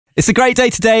It's a great day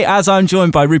today as I'm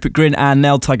joined by Rupert Grint and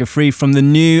Nell Free from the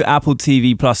new Apple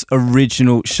TV Plus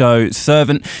original show,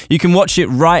 Servant. You can watch it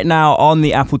right now on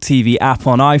the Apple TV app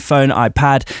on iPhone,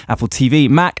 iPad, Apple TV,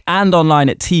 Mac, and online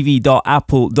at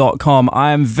tv.apple.com.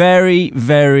 I am very,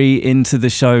 very into the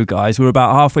show, guys. We're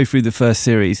about halfway through the first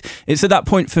series. It's at that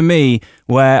point for me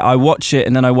where I watch it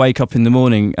and then I wake up in the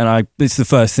morning and it's the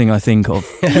first thing I think of,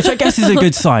 which I guess is a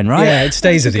good sign, right? Yeah, it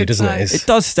stays with you, doesn't it? It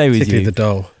does stay with you. Particularly the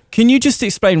doll. Can you just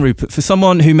explain, Rupert, for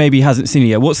someone who maybe hasn't seen it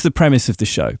yet, what's the premise of the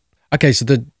show? Okay, so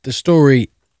the story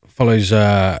follows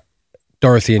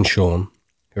Dorothy and Sean,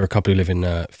 who are a couple who live in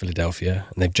Philadelphia,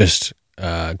 and they've just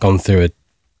gone through an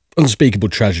unspeakable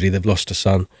tragedy. They've lost a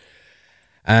son.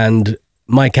 And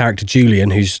my character,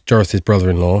 Julian, who's Dorothy's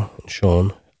brother-in-law, and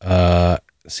Sean,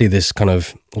 see this kind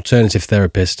of alternative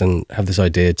therapist and have this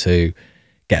idea to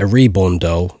get a reborn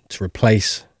doll to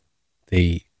replace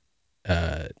the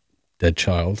dead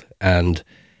child, and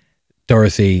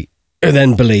Dorothy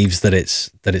then believes that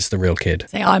it's the real kid.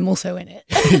 Say, I'm also in it.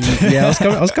 Yeah,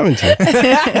 I was coming to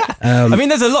it. I mean,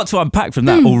 there's a lot to unpack from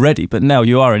that already, but Nell,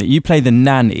 you are in it. You play the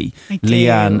nanny,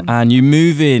 Leanne, and you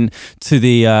move in to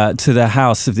the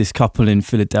house of this couple in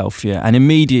Philadelphia, and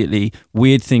immediately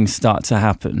weird things start to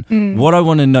happen. What I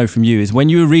want to know from you is, when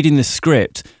you were reading the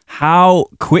script, how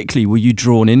quickly were you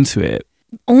drawn into it?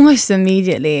 Almost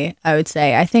immediately, I would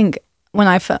say. I think when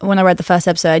I read the first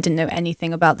episode, I didn't know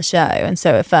anything about the show, and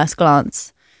so at first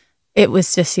glance, it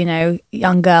was just, you know,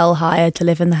 young girl hired to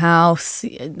live in the house.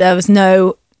 There was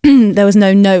no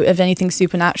note of anything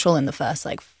supernatural in the first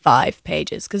like 5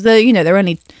 pages, because they're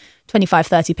only 25,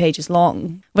 30 pages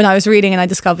long. When I was reading and I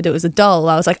discovered it was a doll,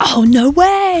 I was like, oh, no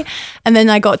way. And then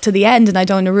I got to the end, and I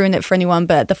don't want to ruin it for anyone,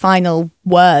 but the final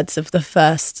words of the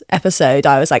first episode,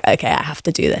 I was like, okay, I have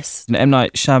to do this. And M.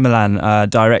 Night Shyamalan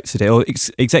directed it, or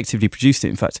executively produced it,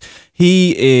 in fact.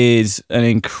 He is an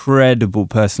incredible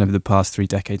person over the past 3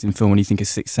 decades in film. When you think of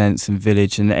Sixth Sense and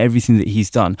Village and everything that he's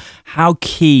done, how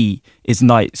key is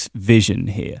Night's vision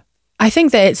here? I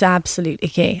think that it's absolutely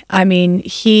key. I mean,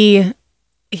 he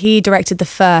directed the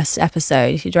first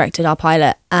episode, he directed our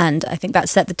pilot, and I think that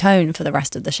set the tone for the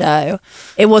rest of the show.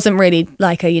 It wasn't really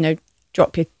like a,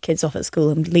 drop your kids off at school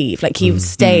and leave. Like, he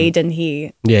stayed and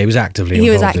he was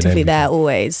actively there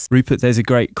always. Rupert, there's a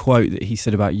great quote that he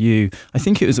said about you. I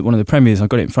think it was at one of the premieres. I've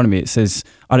got it in front of me. It says,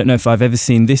 I don't know if I've ever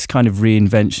seen this kind of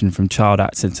reinvention from child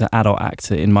actor to adult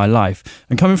actor in my life.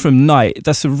 And coming from Night,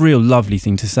 that's a real lovely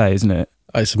thing to say, isn't it?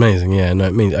 It's amazing, yeah. No,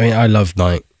 I love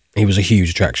Night. He was a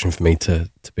huge attraction for me to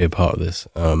be a part of this.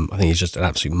 I think he's just an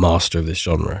absolute master of this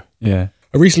genre. Yeah.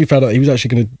 I recently found out he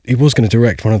was going to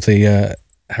direct one of the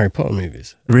Harry Potter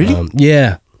movies. Really?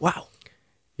 Yeah. Wow.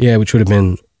 Yeah, which would have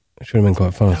been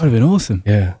quite fun. That would have been awesome.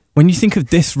 Yeah. When you think of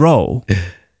this role,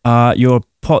 you're a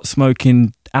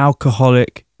pot-smoking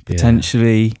alcoholic,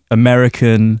 potentially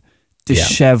American,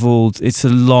 dishevelled. Yeah. It's a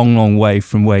long, long way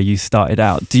from where you started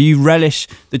out. Do you relish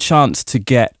the chance to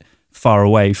get far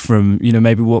away from,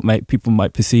 maybe what people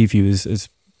might perceive you as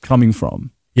coming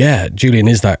from? Yeah, Julian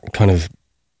is that kind of,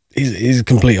 he's a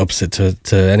complete opposite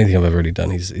to anything I've ever really done.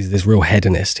 He's this real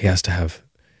hedonist. He has to have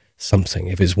something.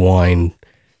 If it's wine,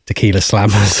 tequila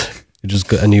slammers, you just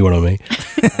got a new one on me.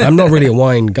 I'm not really a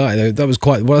wine guy. That's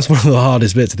one of the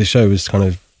hardest bits of the show, is kind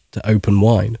of to open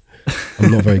wine.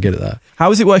 I'm not very good at that. How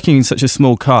is it working in such a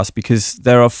small cast? Because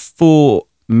there are 4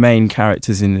 main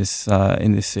characters in this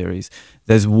series.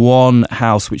 There's one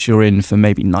house which you're in for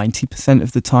maybe 90%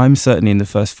 of the time, certainly in the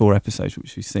first 4 episodes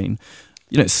which we've seen.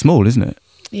 It's small, isn't it?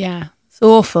 Yeah, it's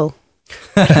awful.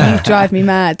 You drive me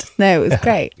mad. No, it was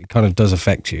great. It kind of does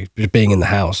affect you. Just being in the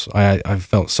house, I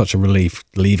felt such a relief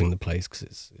leaving the place, because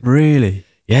it's really,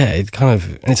 yeah, it kind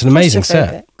of, and it's an amazing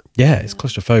set. Yeah, it's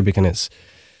claustrophobic, and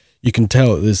you can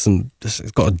tell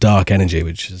it's got a dark energy,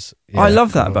 which is... Yeah, I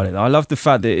love that about it. I love the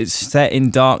fact that it's set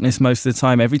in darkness most of the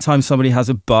time. Every time somebody has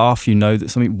a bath, you know that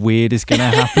something weird is going to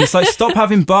happen. It's like, stop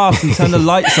having baths and turn the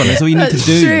lights on. That's all you need to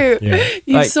do. True. Yeah.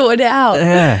 You've sorted it out.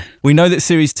 Yeah. We know that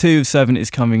series 2 of Servant is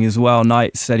coming as well.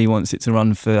 Knight said he wants it to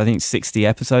run for, I think, 60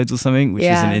 episodes or something, which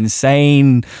is an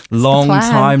insane long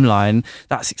timeline.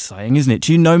 That's exciting, isn't it?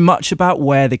 Do you know much about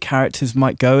where the characters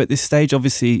might go at this stage?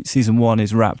 Obviously, season 1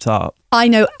 is wrapped up. I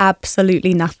know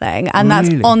absolutely nothing, and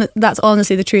that's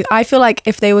honestly the truth. I feel like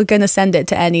if they were going to send it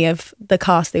to any of the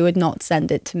cast, they would not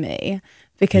send it to me,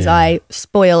 because I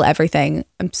spoil everything.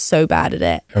 I'm so bad at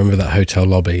it. I remember that hotel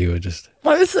lobby. You were just...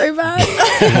 I was so bad.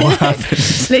 What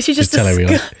happened? Literally just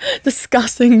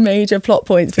discussing major plot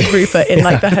points with Rupert in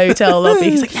like the hotel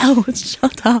lobby. He's like, no,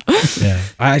 shut up. Yeah,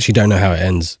 I actually don't know how it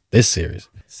ends this series.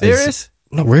 Serious?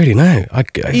 Not really, no.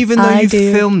 Even though you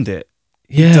filmed it.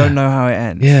 Yeah. Don't know how it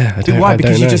ends. Yeah. I don't, Why? I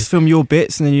Because don't you know. just film your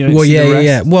bits and then you don't Well, see yeah, the rest?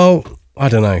 yeah. Well, I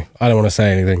don't know. I don't want to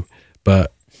say anything,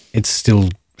 but it's still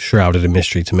shrouded in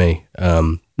mystery to me.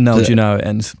 No, do you know how it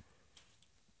ends?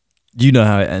 You know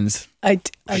how it ends.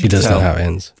 She does know how it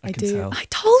ends. I can do. tell. I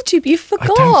told you, but you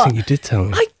forgot. I don't think you did tell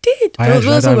me. I did. I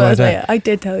actually- I don't know that. I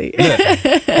did tell you.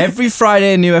 Every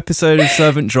Friday, a new episode of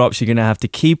Servant drops. You're going to have to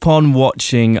keep on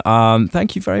watching.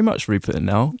 Thank you very much, Rupert and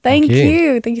Nell. Thank you.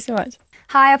 you. Thank you so much.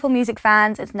 Hi Apple Music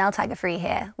fans, it's Nell Tiger Free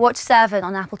here. Watch Servant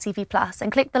on Apple TV Plus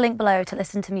and click the link below to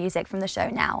listen to music from the show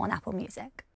now on Apple Music.